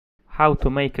How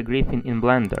to make a Griffin in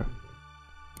Blender.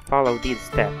 Follow these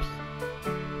steps.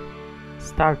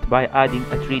 Start by adding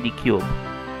a 3D cube.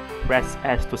 Press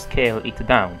S to scale it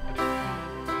down.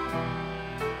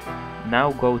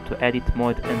 Now go to Edit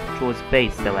Mode and choose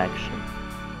Face Selection.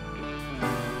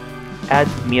 Add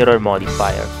Mirror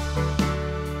Modifier.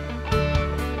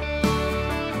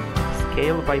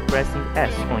 Scale by pressing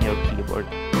S on your keyboard.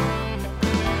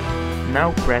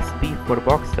 Now press B for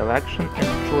Box Selection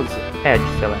and choose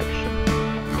Edge Selection.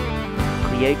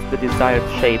 Create the desired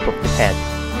shape of the head.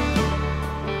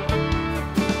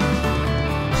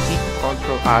 Hit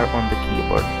Ctrl R on the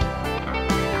keyboard.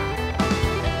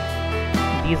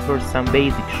 These were some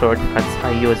basic shortcuts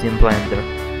I use in Blender.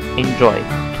 Enjoy,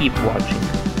 keep watching.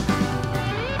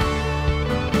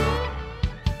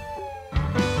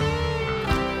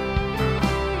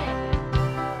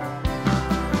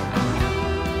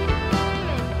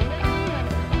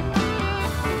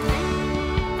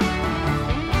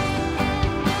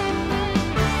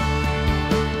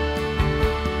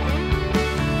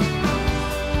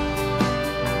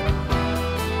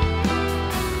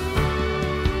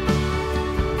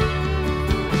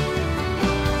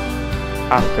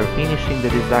 After finishing the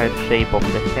desired shape of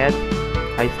the head,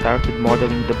 I started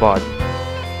modeling the body.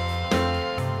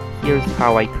 Here's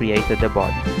how I created the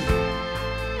body.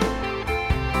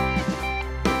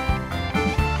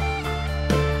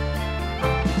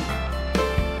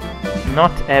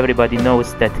 Not everybody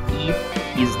knows that E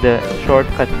is the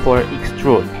shortcut for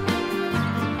extrude.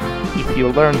 If you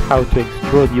learn how to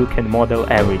extrude, you can model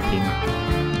everything.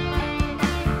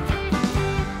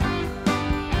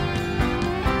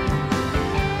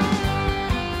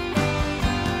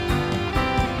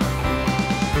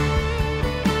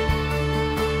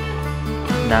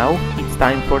 Now it's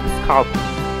time for the sculpting.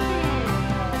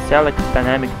 Select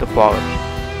Dynamic Topology.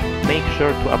 Make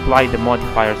sure to apply the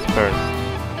modifiers first.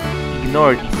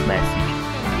 Ignore this message,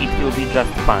 it will be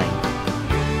just fine.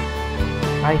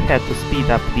 I had to speed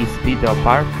up this video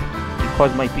part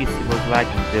because my PC was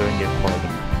lagging during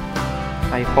recording.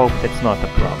 I hope that's not a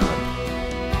problem.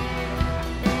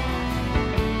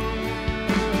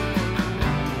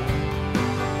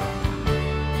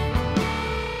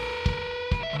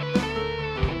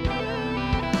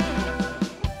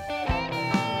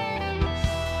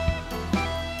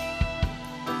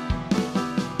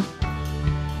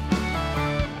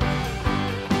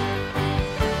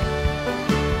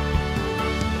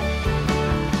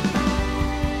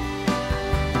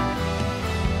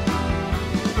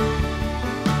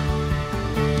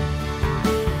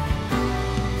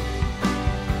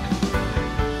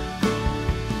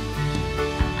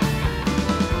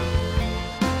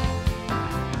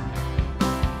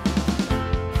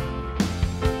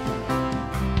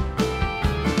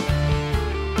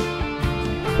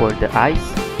 For the eyes,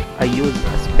 I used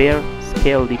a sphere,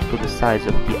 scaled it to the size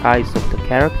of the eyes of the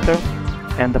character,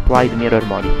 and applied mirror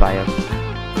modifier.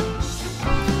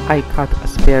 I cut a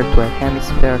sphere to a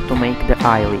hemisphere to make the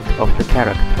eyelid of the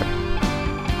character.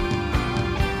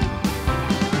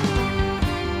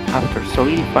 After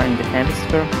solidifying the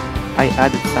hemisphere, I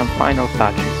added some final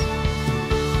touches.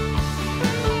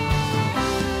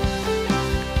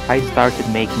 I started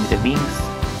making the wings,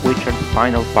 which are the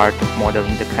final part of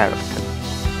modeling the character.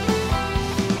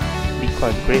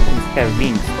 Because griffins have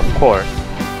wings, of course.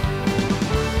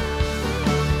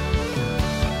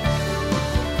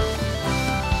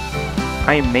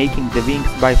 I am making the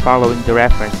wings by following the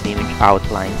reference image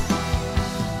outlines.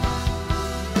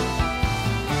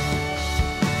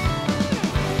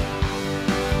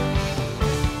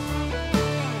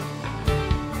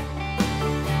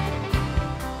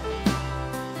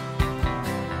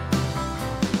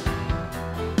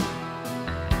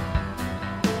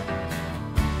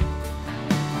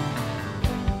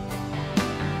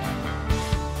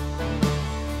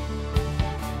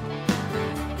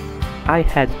 I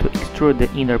had to extrude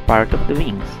the inner part of the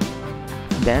wings.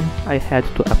 Then I had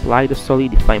to apply the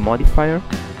solidify modifier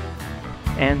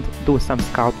and do some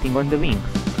sculpting on the wings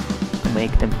to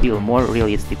make them feel more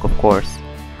realistic, of course.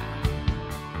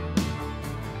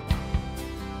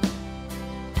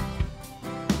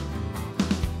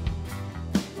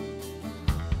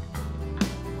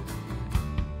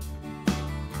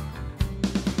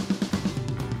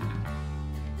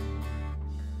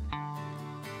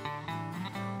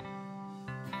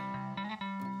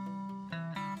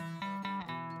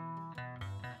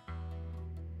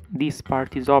 This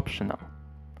part is optional.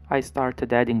 I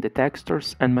started adding the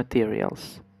textures and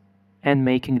materials, and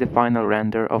making the final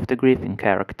render of the Griffin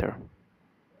character.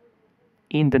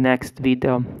 In the next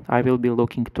video, I will be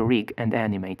looking to rig and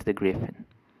animate the Griffin.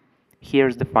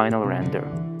 Here's the final render.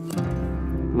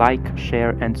 like,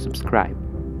 share and subscribe.